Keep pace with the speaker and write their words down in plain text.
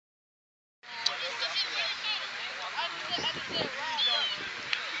Get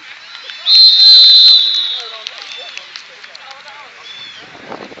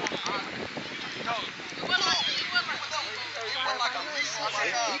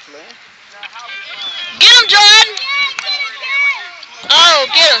him, Jordan! Oh,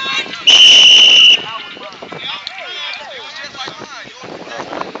 get him.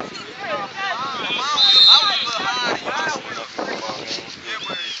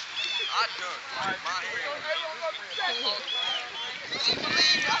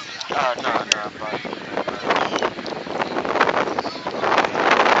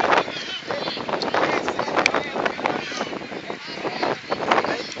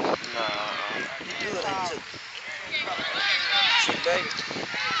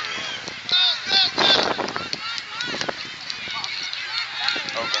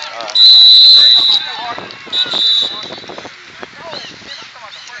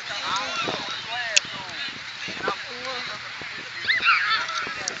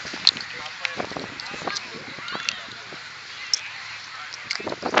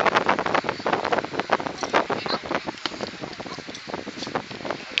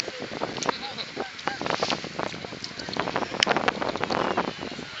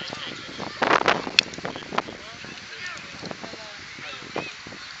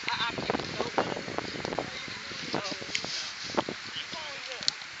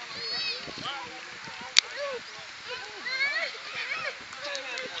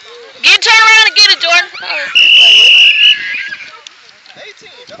 Turn around and get it, Jordan. Oh. 18,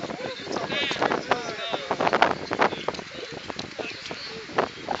 dog.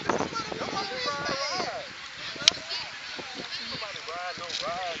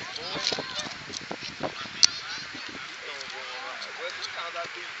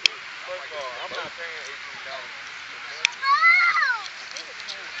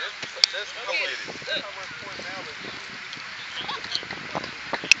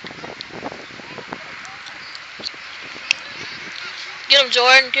 Get him,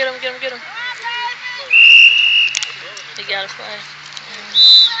 Jordan. Get him, get him, get him. He got to play.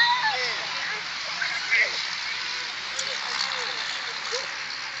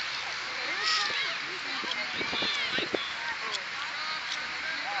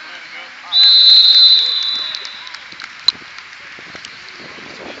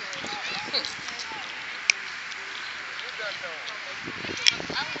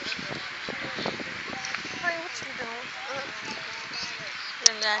 Hey, what you doing?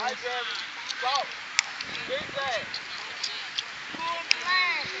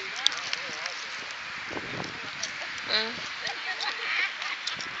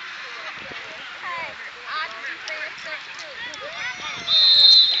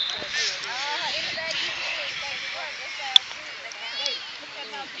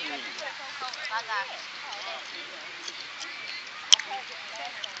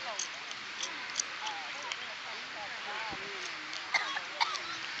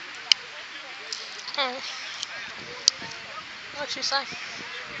 What you say?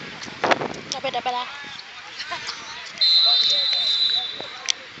 Da-ba-da-ba-da.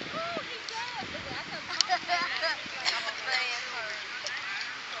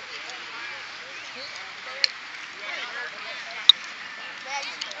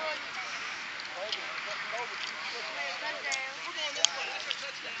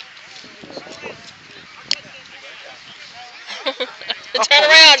 Turn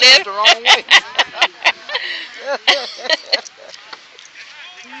around, dude. The wrong way.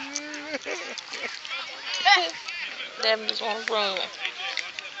 Devin just want to run.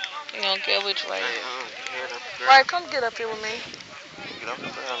 He don't care which way. Right, come get up here with me. Get off the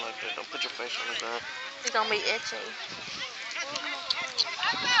ground like that. Don't put your face on the ground. He's gonna be itchy.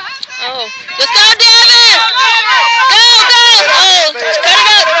 Oh, let's go, Devin! Go, go! Oh, cut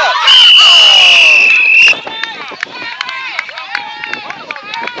it up!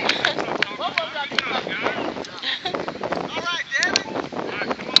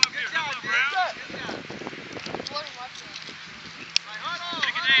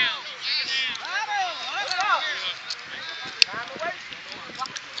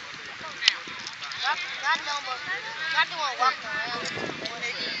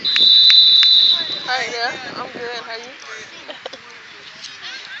 Hi, yeah, I'm good. How you?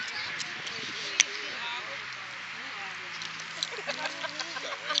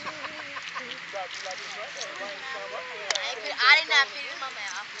 I did not fit in my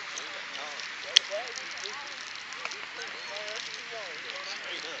mouth.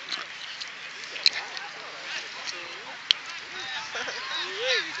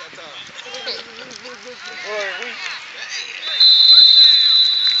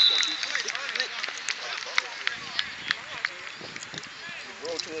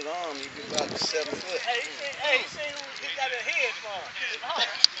 him, he'd be about 7 foot. Hey, he seen who he got a head from.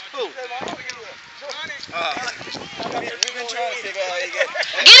 Who? We've been trying to figure out how he got.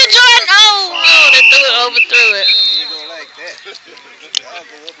 Get it, Jordan! Oh, they overthrew it. You go like that. I'll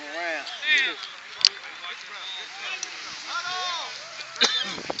go up and around.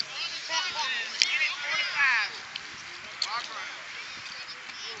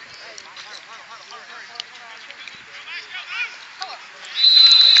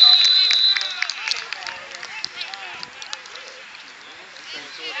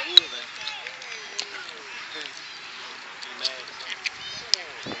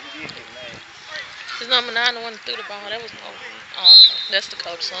 His number 9, the one that threw the ball, that was no. Oh, okay. That's the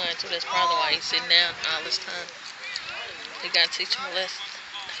coach's son, too. That's probably why he's sitting down all this time. He got to teach him a lesson.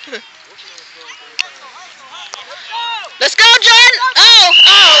 Let's go, Jordan! Oh,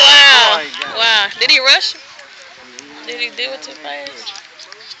 wow. Wow. Did he rush him? Did he do it too fast?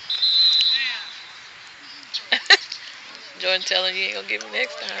 Jordan telling you ain't going to get me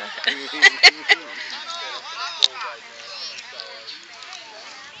next time.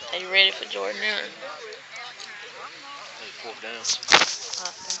 Are you ready for Jordan now? Hey, 4th down. I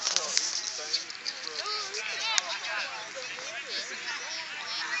think so.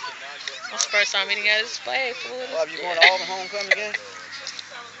 That's the first time he got his flag for it. Bob, you going to Auburn homecoming again?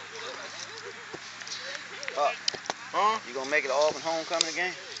 Bob, you going to make it to Auburn homecoming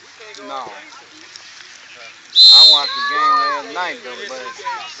again? No. I watched the game last night though, but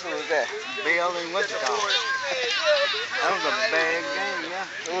Who was that? Bill and what you call it? That was a bad game, yeah.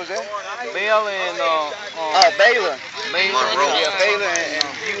 Who was that? Bill and Baylor. Monroe. Yeah, Baylor and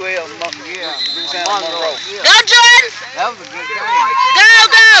UL. Yeah, Louisiana Monroe. Yeah. Go, Jordan! That was a good game. Go!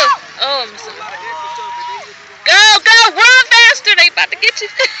 Oh, I'm sorry. Go! Run faster! They about to get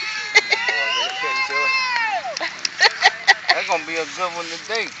you. That's gonna be a good one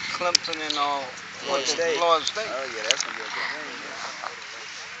today. Clemson and Florida State. Florida State. Oh yeah, that's gonna be a good game.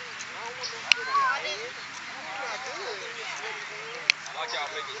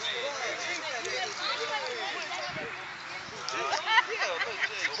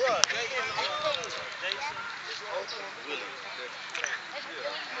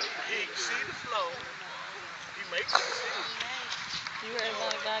 He see the flow. He makes it. You heard about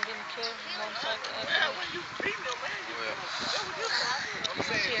a guy getting killed in a motorcycle accident? When you beat him, man,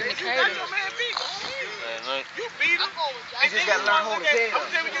 Here in Decatur. your man beat him. Last night. You beat him. You just gotta learn how to hold his head up.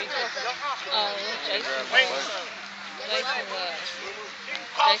 Jason, Jason, Jason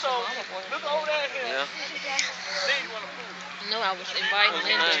Also, mama boy. look over there. Yeah. Then you want to prove. No, I was inviting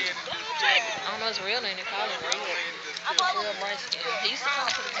Linda. I don't know his real name. They call him Real. Real bright skin. He used to come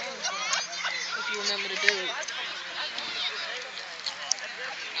to the games, if you remember the dude.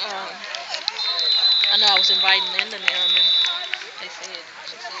 I know I was inviting Linda now, and she said,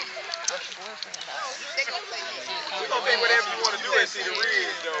 what's your boyfriend about? You gonna be whatever you want to do and see the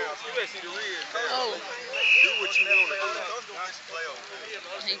Riz, though. You better see the Riz. Oh, Do what you want to do.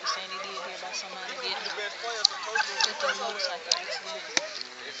 he was saying he did hear about somebody getting into a motorcycle accident.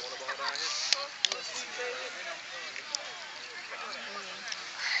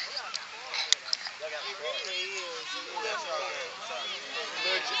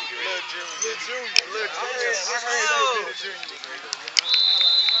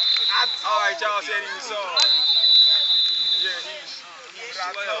 Alright, y'all said he was sorry. Yeah,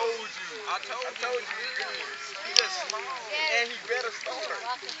 I told you he is. He just small. And he better start.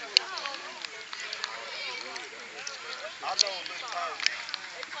 I know Lil Tyreek.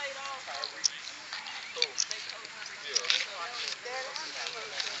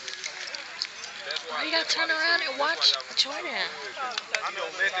 Why you gotta turn around and watch Jordan? I know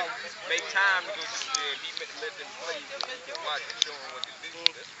let them make time to go he let them play so he can watch and show them what to do.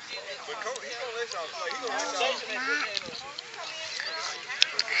 But coach, he gonna let y'all play. He gonna let y'all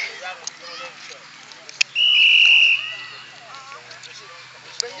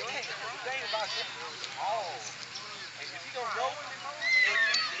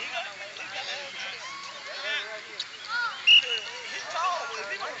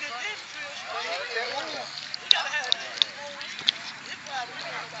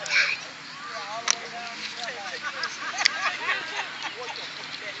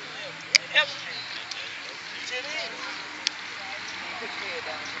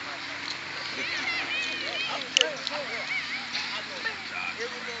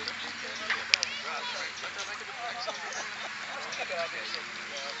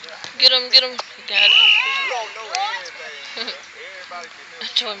Get him. You got it. You don't know everything. Everybody can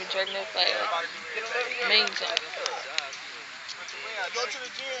Join me jerking that flag. Mean something. do go to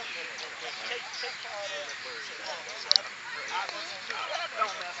the gym. Take part of it.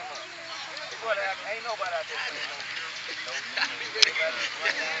 Don't mess them up. Ain't nobody out there playing no.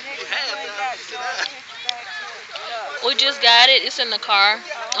 We just got it. It's in the car.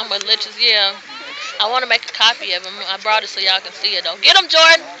 I'm gonna let you. Yeah. I want to make a copy of him. I brought it so y'all can see it though. Get him,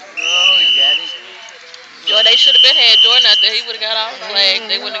 Jordan. Oh, he got it. Jordan, they should have been had Jordan out there. He would have got all the flags.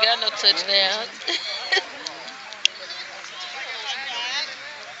 They wouldn't have got no touchdown.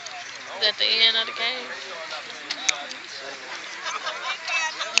 Is that the end of the game?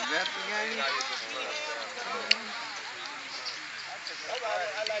 Is that the game?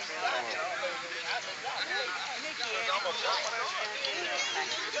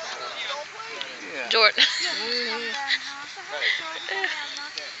 Yeah. Jordan.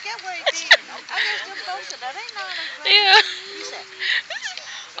 Get where he did. I guess them folks said that ain't none of them. Yeah. He said,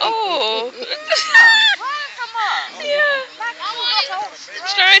 Oh. why come up? Yeah. Like I was so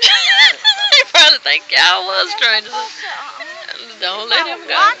Stranger. They probably think y'all was strangers. folks said, Don't let him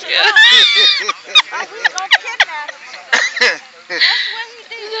go. Watch it. Yeah. Oh, we was gonna kidnap him. That's what he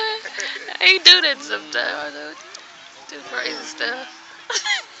did. He do that sometimes. Do crazy stuff.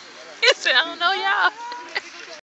 He said, I don't know y'all.